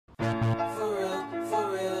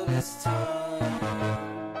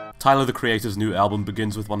Tyler, the Creator's new album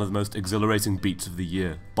begins with one of the most exhilarating beats of the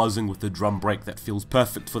year, buzzing with a drum break that feels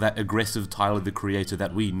perfect for that aggressive Tyler, the Creator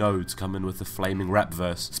that we know to come in with a flaming rap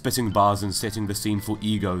verse, spitting bars and setting the scene for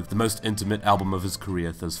Ego, the most intimate album of his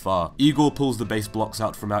career thus far. Igor pulls the bass blocks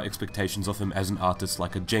out from our expectations of him as an artist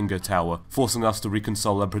like a Jenga tower, forcing us to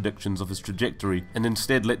reconcile our predictions of his trajectory, and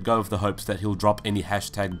instead let go of the hopes that he'll drop any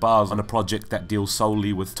hashtag bars on a project that deals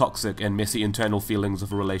solely with toxic and messy internal feelings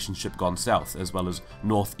of a relationship gone south, as well as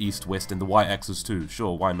north, east, west, and the y-axis too,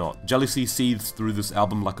 sure, why not? Jealousy seethes through this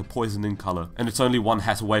album like a poisoning colour, and it's only one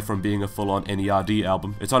hat away from being a full-on NERD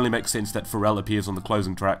album. It only makes sense that Pharrell appears on the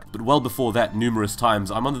closing track, but well before that, numerous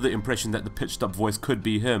times, I'm under the impression that the pitched up voice could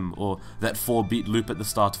be him, or that 4-beat loop at the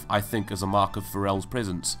start of I Think is a mark of Pharrell's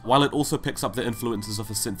presence. While it also picks up the influences of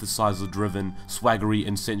a synthesizer-driven, swaggery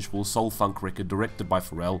and sensual soul-funk record directed by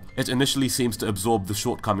Pharrell, it initially seems to absorb the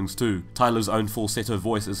shortcomings too. Tyler's own falsetto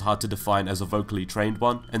voice is hard to define as a vocally trained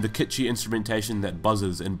one, and the kitschy instrumentation that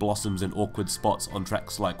buzzes and blossoms in awkward spots on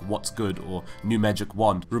tracks like What's Good or New Magic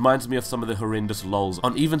Wand reminds me of some of the horrendous lulls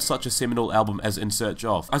on even such a seminal album as In Search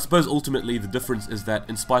Of. I suppose ultimately the difference is that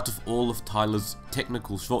in spite of all of Tyler's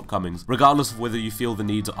technical shortcomings, regardless of whether you feel the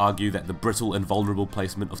need to argue that the brittle and vulnerable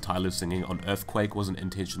placement of Tyler's singing on Earfquake was an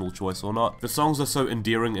intentional choice or not, the songs are so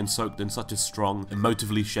endearing and soaked in such a strong,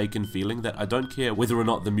 emotively shaken feeling that I don't care whether or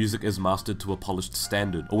not the music is mastered to a polished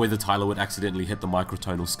standard, or whether Tyler would accidentally hit the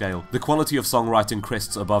microtonal scale. The quality of songwriting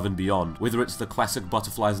crests above and beyond, whether it's the classic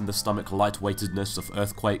butterflies in the stomach lightweightedness of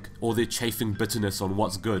Earfquake, or the chafing bitterness on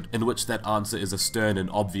What's Good, in which that answer is a stern and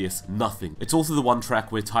obvious nothing. It's also the one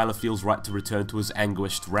track where Tyler feels right to return to his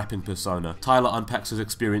anguished rapping persona. Tyler unpacks his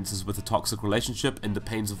experiences with a toxic relationship and the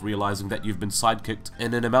pains of realizing that you've been sidekicked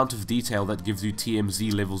in an amount of detail that gives you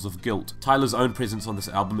TMZ levels of guilt. Tyler's own presence on this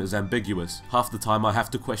album is ambiguous. Half the time I have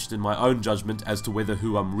to question my own judgment as to whether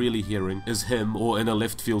who I'm really hearing is him, or in a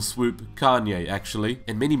left field swoop, Kanye actually.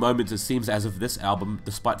 In many moments it seems as if this album,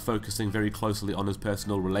 despite focusing very closely on his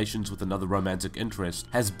personal relations with another romantic interest,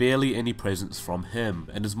 has barely any presence from him,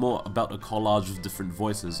 and is more about a collage of different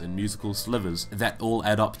voices and musical slivers that all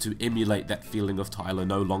add up to emulate that feeling of Tyler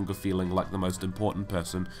no longer feeling like the most important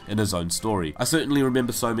person in his own story. I certainly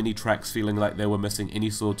remember so many tracks feeling like they were missing any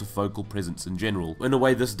sort of vocal presence in general. In a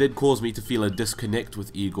way, this did cause me to feel a disconnect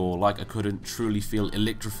with Igor, like I couldn't truly feel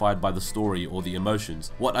electrified by the story or the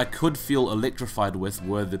emotions. What I could feel electrified with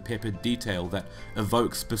were the peppered detail that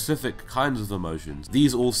evokes specific kinds of emotions.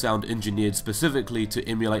 These all sound engineered specifically to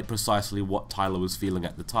emulate precisely what Tyler was feeling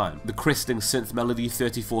at the time. The cresting synth melody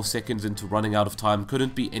 34 seconds into Running Out of Time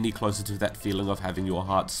couldn't be any closer to that feeling of having your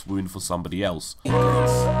heart swoon for somebody else.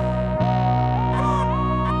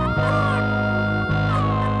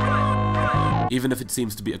 Even if it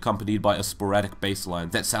seems to be accompanied by a sporadic bass line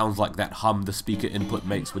that sounds like that hum the speaker input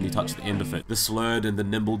makes when you touch the end of it. The slurred and the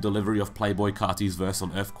nimble delivery of Playboi Carti's verse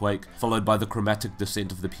on Earfquake, followed by the chromatic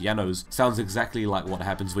descent of the pianos, sounds exactly like what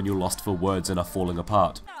happens when you're lost for words and are falling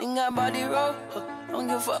apart.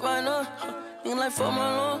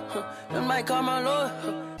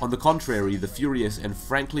 On the contrary, the furious and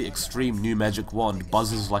frankly extreme New Magic Wand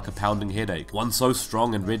buzzes like a pounding headache, one so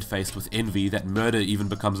strong and red-faced with envy that murder even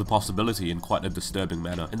becomes a possibility in quite a disturbing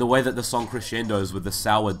manner. In the way that the song crescendos with the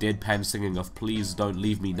sour, deadpan singing of Please Don't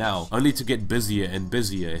Leave Me Now, only to get busier and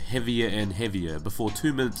busier, heavier and heavier, before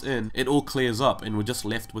 2 minutes in, it all clears up and we're just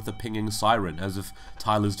left with a pinging siren, as if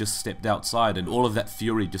Tyler's just stepped outside and all of that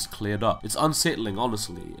fury just cleared up. It's unsettling,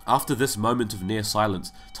 honestly. After this moment of near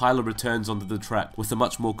silence, Tyler returns onto the track with a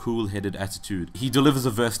much more cool-headed attitude. He delivers a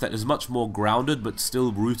verse that is much more grounded but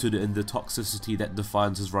still rooted in the toxicity that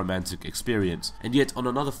defines his romantic experience. And yet on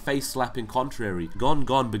another face-slapping contrary, Gone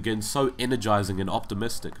Gone begins so energizing and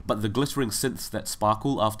optimistic, but the glittering synths that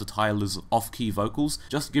sparkle after Tyler's off-key vocals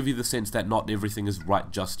just give you the sense that not everything is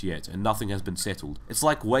right just yet and nothing has been settled. It's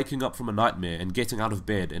like waking up from a nightmare and getting out of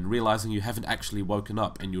bed and realizing you haven't actually woken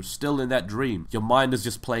up and you're still in that dream. Your mind is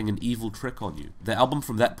just playing an evil trick on you. The album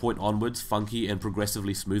from that point onwards, funky and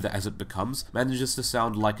progressively smoother as it becomes, manages to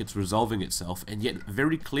sound like it's resolving itself, and yet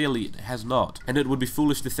very clearly it has not. And it would be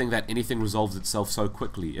foolish to think that anything resolves itself so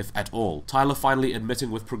quickly, if at all. Tyler finally admitting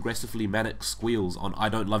with progressively manic squeals on I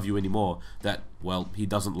Don't Love You Anymore that, well, he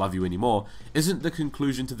doesn't love you anymore, isn't the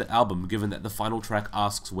conclusion to the album, given that the final track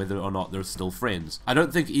asks whether or not they're still friends. I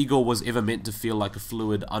don't think Igor was ever meant to feel like a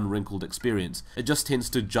fluid, unwrinkled experience. It just tends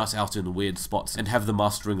to jut out in weird spots and have the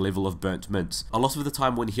mastering level of burnt mints. A lot of the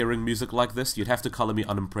time when hearing music like this, you'd have to colour me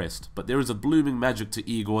unimpressed, but there is a blooming magic to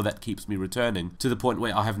Igor that keeps me returning, to the point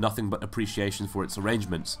where I have nothing but appreciation for its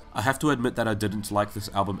arrangements. I have to admit that I didn't like this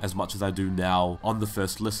album as much as I do now on the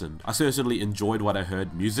first listen. I certainly enjoyed what I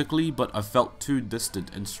heard musically, but I felt too too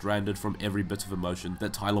distant and stranded from every bit of emotion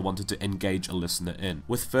that Tyler wanted to engage a listener in.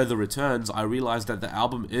 With further returns, I realized that the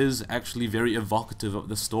album is actually very evocative of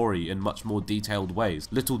the story in much more detailed ways.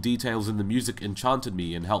 Little details in the music enchanted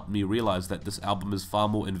me and helped me realize that this album is far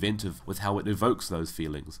more inventive with how it evokes those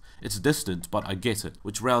feelings. It's distant, but I get it,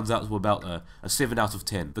 which rounds out to about a 7 out of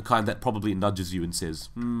 10, the kind that probably nudges you and says,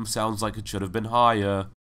 sounds like it should have been higher.